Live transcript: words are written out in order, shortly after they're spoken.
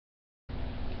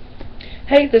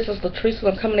Hey, this is Latrice, and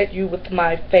I'm coming at you with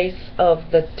my face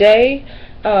of the day.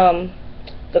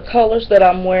 The colors that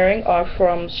I'm wearing are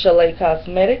from Sha'La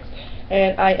Cosmetics,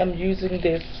 and I am using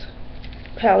this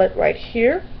palette right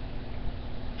here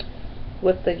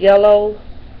with the yellow.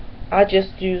 I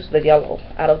just used the yellow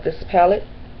out of this palette.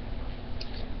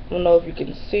 I don't know if you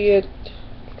can see it.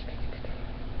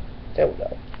 There we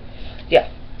go.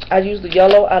 Yeah, I used the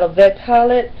yellow out of that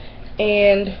palette,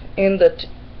 and in the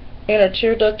inner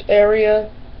tear duct area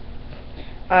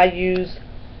I use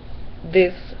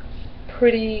this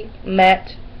pretty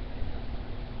matte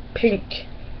pink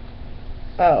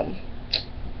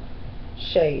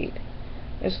shade.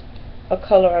 It's a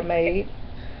color I made.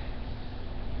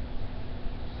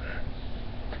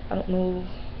 I don't know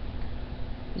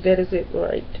if that is it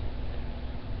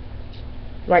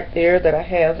right there that I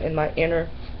have in my inner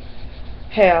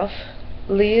half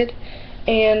lid.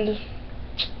 And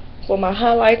for my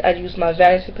highlight, I use my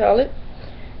Vanity palette,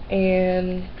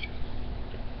 and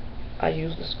I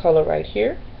use this color right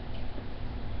here.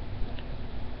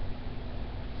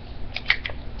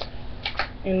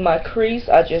 In my crease,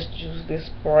 I just use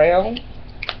this brown.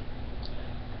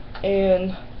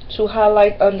 And to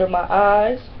highlight under my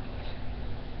eyes,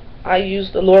 I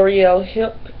use the L'Oreal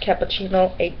Hip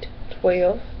Cappuccino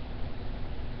 812.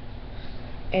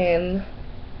 And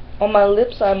on my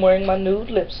lips, I'm wearing my nude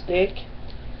lipstick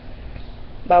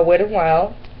by Wet n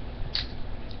Wild,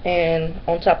 and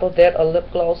on top of that, a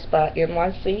lip gloss by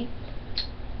NYC.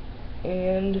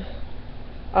 And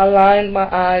I lined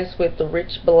my eyes with the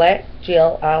Rich Black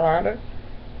gel eyeliner.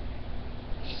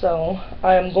 So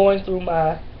I am going through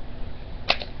my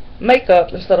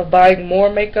makeup. Instead of buying more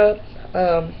makeup,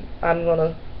 I'm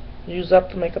gonna use up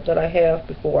the makeup that I have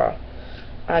before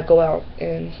I go out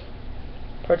and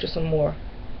purchase some more.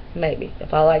 Maybe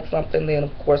if I like something, then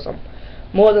of course I'm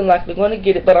more than likely going to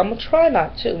get it, but I'm gonna try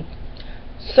not to.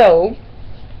 So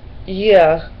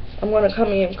yeah, I'm gonna come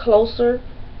in closer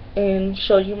and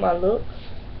show you my look.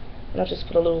 And I just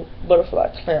put a little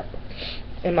butterfly clamp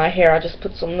in my hair. I just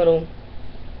put some little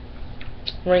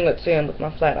ringlets in with my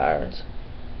flat irons.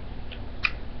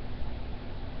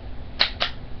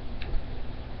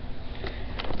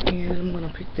 And I'm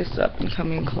gonna pick this up and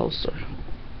come in closer.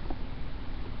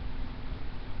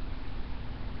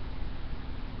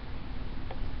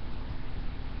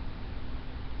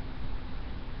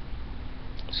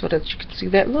 So that you can see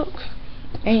that look.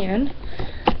 And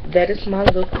that is my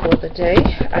look for the day.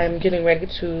 I am getting ready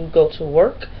to go to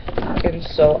work, and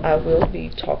so I will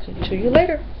be talking to you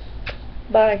later.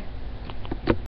 Bye.